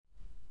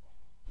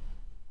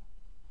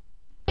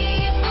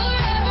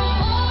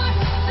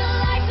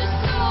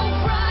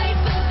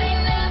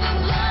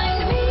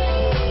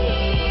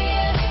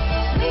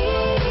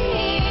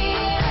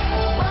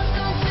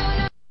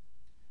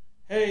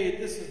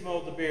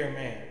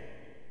Repairman,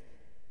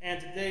 and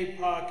today's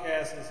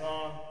podcast is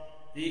on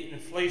the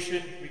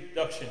Inflation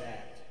Reduction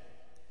Act.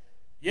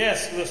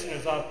 Yes,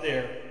 listeners out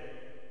there,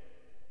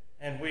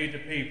 and we the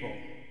people,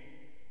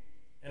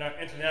 and our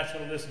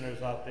international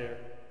listeners out there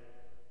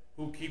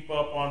who keep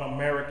up on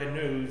American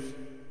news,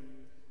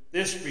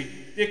 this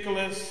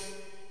ridiculous,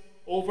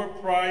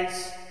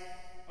 overpriced,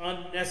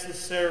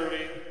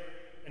 unnecessarily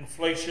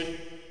Inflation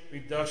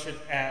Reduction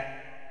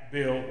Act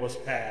bill was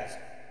passed.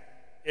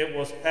 It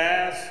was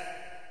passed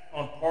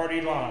on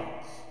party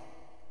lines,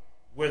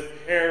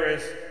 with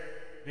Harris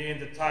being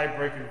the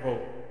tiebreaker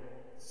vote.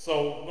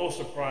 So no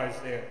surprise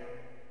there.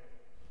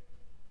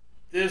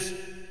 This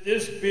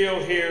bill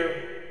here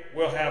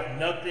will have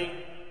nothing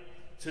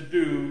to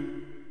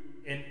do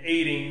in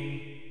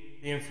aiding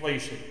the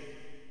inflation.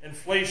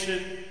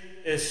 Inflation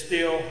is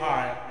still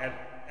high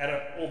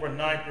at over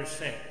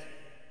 9%.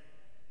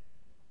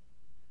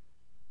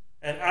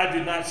 And I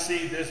do not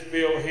see this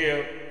bill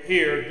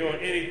here doing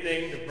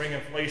anything to bring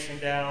inflation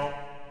down,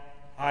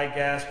 high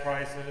gas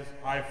prices,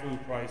 high food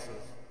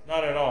prices.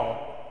 Not at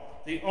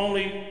all. The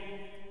only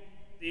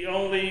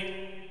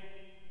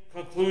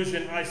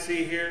conclusion I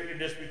see here in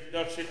this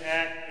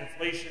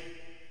Inflation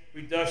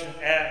Reduction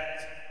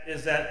Act,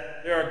 is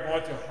that they are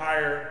going to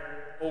hire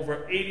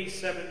over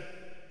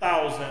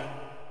 87,000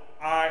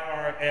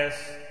 IRS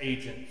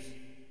agents.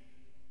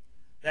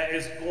 That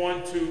is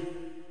going to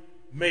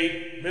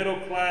make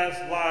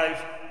middle-class lives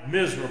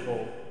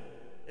miserable,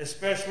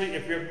 especially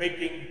if you're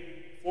making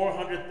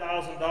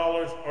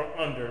 $400,000 or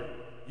under.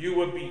 You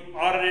would be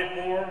audited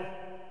more.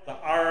 The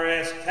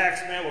IRS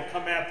taxman will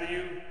come after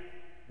you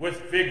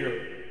with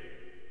vigor.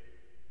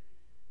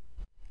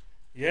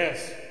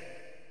 Yes,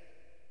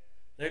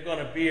 they're going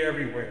to be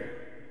everywhere.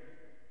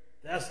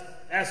 That's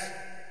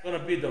going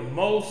to be the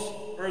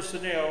most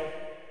personnel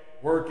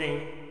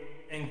working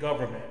in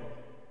government.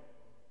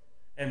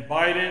 And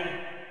Biden,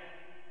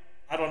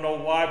 I don't know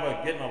why,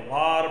 but getting a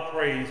lot of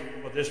praise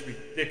for this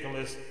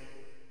ridiculous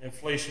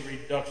Inflation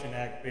Reduction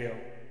Act bill,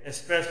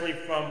 especially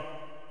from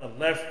the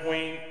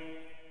left-wing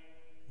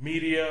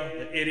media,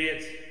 the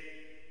idiots,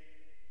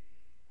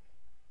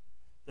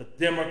 the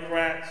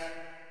Democrats,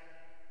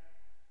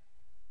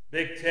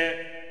 big tech.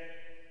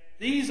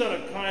 These are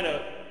the kind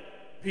of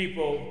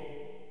people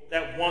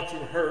that want to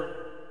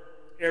hurt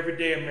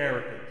everyday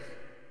Americans.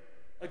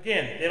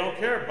 Again, they don't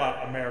care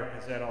about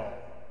Americans at all.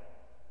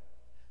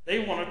 They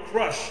want to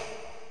crush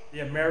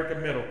the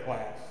American middle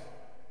class.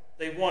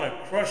 They want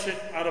to crush it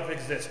out of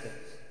existence.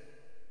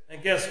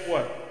 And guess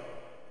what?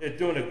 They're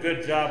doing a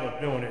good job of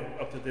doing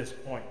it up to this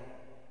point.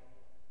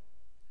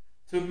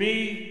 To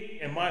me,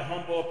 in my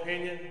humble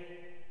opinion,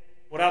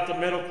 without the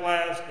middle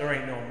class, there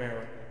ain't no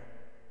America.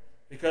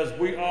 Because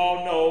we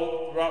all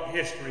know throughout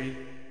history,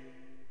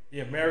 the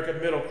American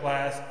middle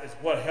class is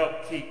what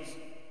helped keep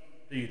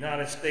the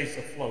United States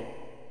afloat.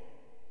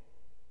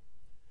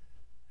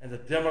 And the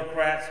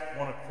Democrats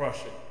want to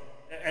crush it.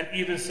 And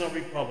even some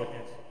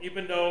Republicans.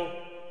 Even though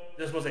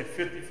this was a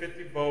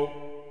 50-50 vote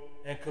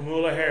and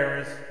Kamala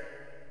Harris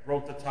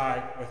broke the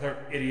tie with her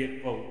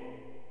idiot vote.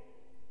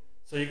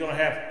 So you're going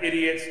to have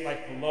idiots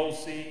like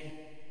Pelosi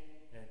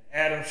and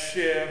Adam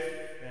Schiff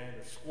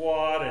and the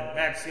Squad and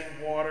Maxine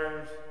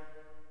Waters,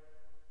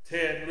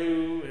 Ted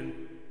Lieu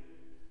and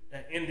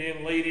that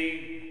Indian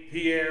lady,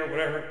 Pierre,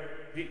 whatever,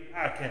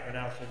 I can't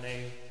pronounce her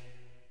name.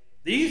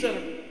 These are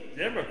the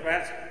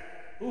Democrats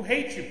who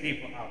hate you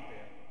people out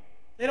there.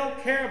 They don't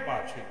care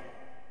about you.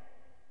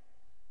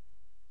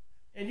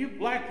 And you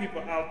black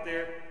people out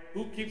there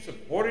who keep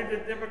supporting the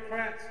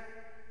Democrats,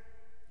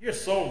 you're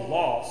so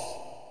lost.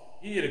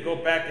 You need to go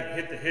back and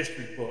hit the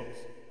history books,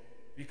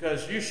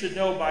 because you should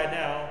know by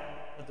now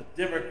that the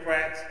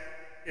Democrats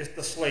is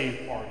the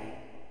slave party.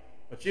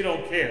 But you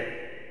don't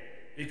care,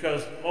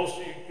 because most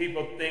of you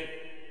people think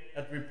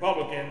that the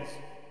Republicans,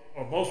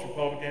 or most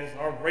Republicans,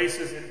 are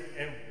racist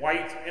and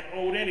white and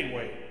old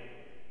anyway.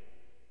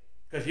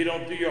 Because you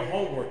don't do your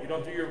homework, you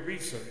don't do your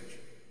research.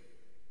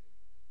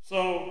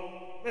 So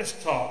let's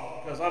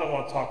talk, because I don't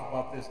want to talk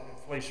about this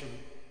Inflation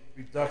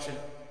Reduction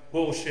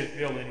bullshit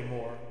bill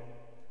anymore.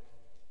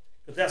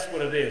 Because that's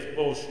what it is,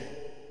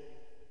 bullshit.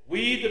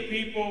 We, the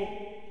people,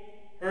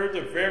 heard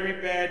the very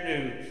bad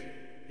news.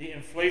 The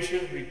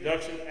Inflation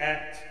Reduction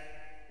Act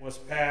was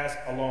passed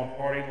along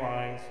party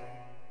lines,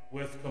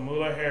 with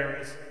Kamala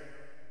Harris,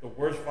 the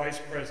worst vice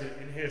president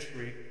in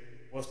history,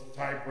 was the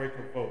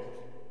tiebreaker vote.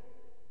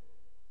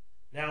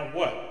 Now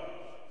what?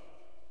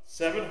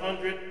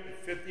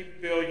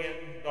 $750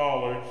 billion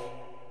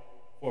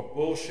for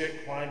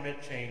bullshit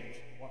climate change.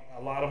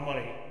 A lot of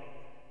money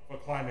for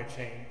climate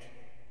change.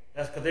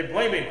 That's because they're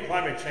blaming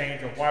climate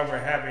change of why we're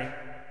having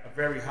a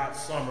very hot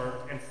summer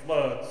and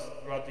floods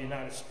throughout the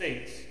United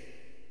States.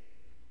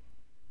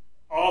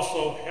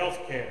 Also,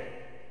 health care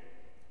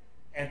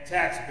and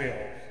tax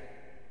bills,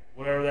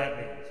 whatever that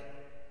means.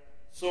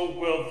 So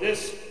will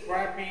this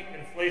crappy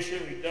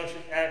Inflation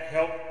Reduction Act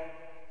help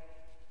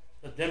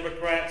the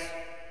Democrats,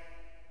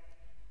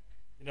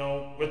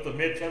 with the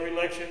midterm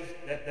elections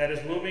that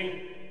is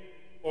looming?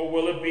 Or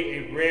will it be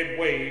a red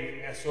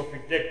wave, as so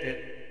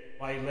predicted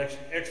by election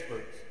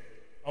experts.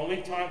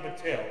 Only time will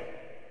tell.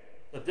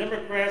 The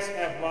Democrats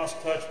have lost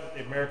touch with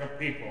the American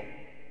people.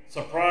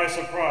 Surprise,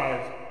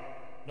 surprise,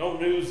 no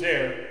news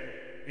there,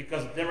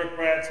 because the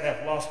Democrats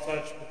have lost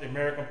touch with the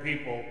American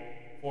people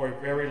for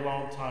a very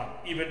long time,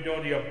 even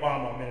during the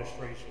Obama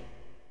administration.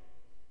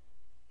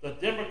 The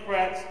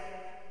Democrats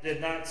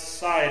did not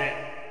side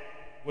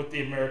with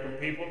the American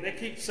people. They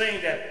keep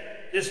saying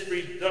that this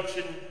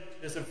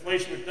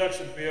inflation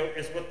reduction bill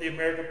is what the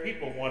American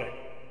people wanted.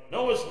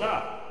 No, it's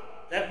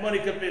not. That money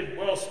could have been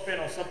well spent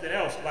on something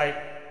else, like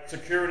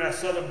securing our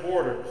southern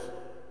borders,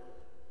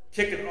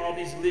 kicking all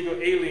these illegal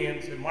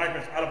aliens and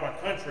migrants out of our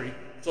country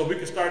so we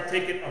can start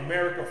taking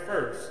America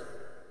first.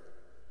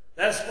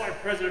 That's why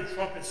President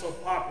Trump is so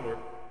popular,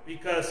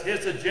 because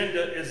his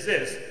agenda is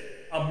this: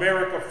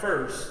 America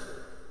first,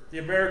 the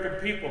American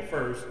people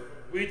first,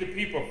 we the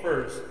people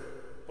first.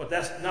 But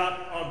that's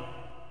not on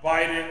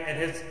Biden and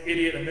his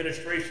idiot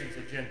administration's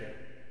agenda.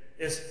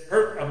 It's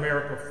hurt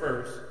America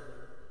first.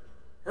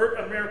 Hurt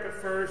America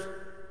first,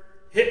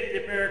 hit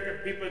the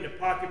American people in the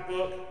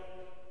pocketbook,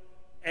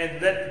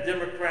 and let the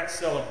Democrats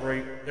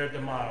celebrate their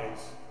demise.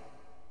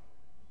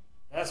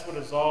 That's what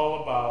it's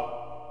all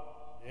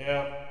about.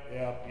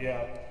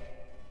 Yeah.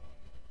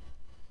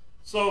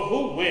 So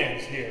who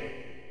wins here?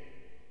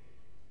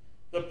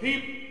 The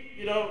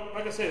people,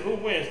 like I said, who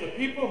wins? The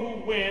people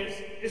who wins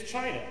is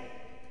China.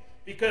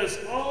 Because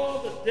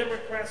all the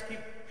Democrats keep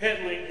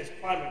peddling is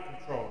climate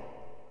control,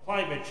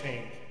 climate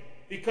change.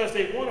 Because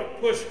they want to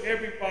push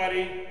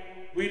everybody,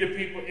 we the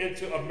people,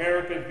 into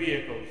American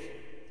vehicles.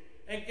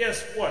 And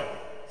guess what?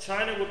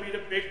 China will be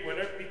the big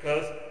winner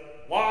because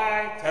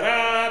why?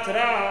 Ta-da,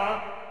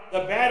 ta-da!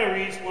 The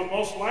batteries will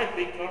most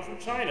likely come from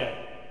China.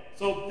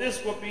 So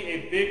this will be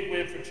a big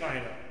win for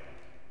China.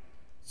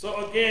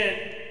 So again,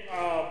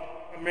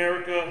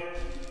 America,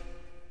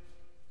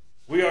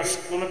 we are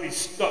going to be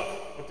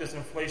stuck with this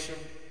Inflation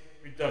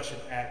Reduction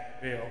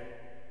Act bill.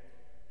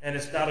 And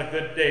it's not a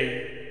good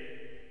day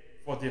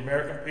for the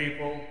American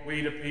people,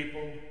 we the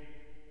people.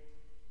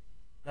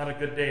 Not a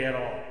good day at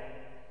all.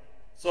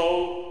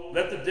 So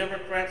let the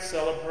Democrats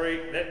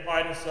celebrate, let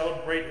Biden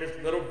celebrate his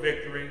little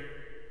victory.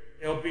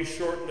 It'll be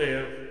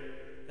short-lived.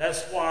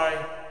 That's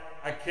why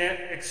I can't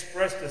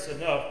express this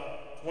enough.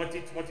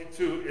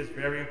 2022 is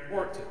very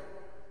important.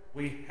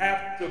 We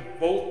have to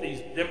vote these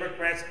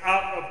Democrats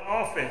out of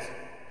office.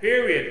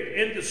 Period.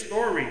 End of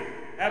story.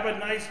 Have a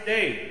nice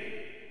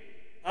day.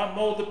 I'm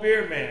Mo the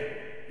Beer Man.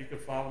 You can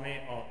follow me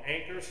on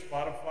Anchor,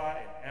 Spotify,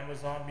 and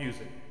Amazon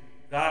Music.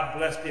 God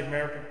bless the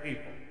American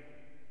people.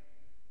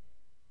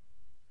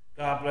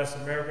 God bless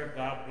America.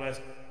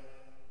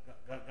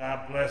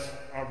 God bless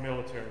our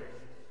military.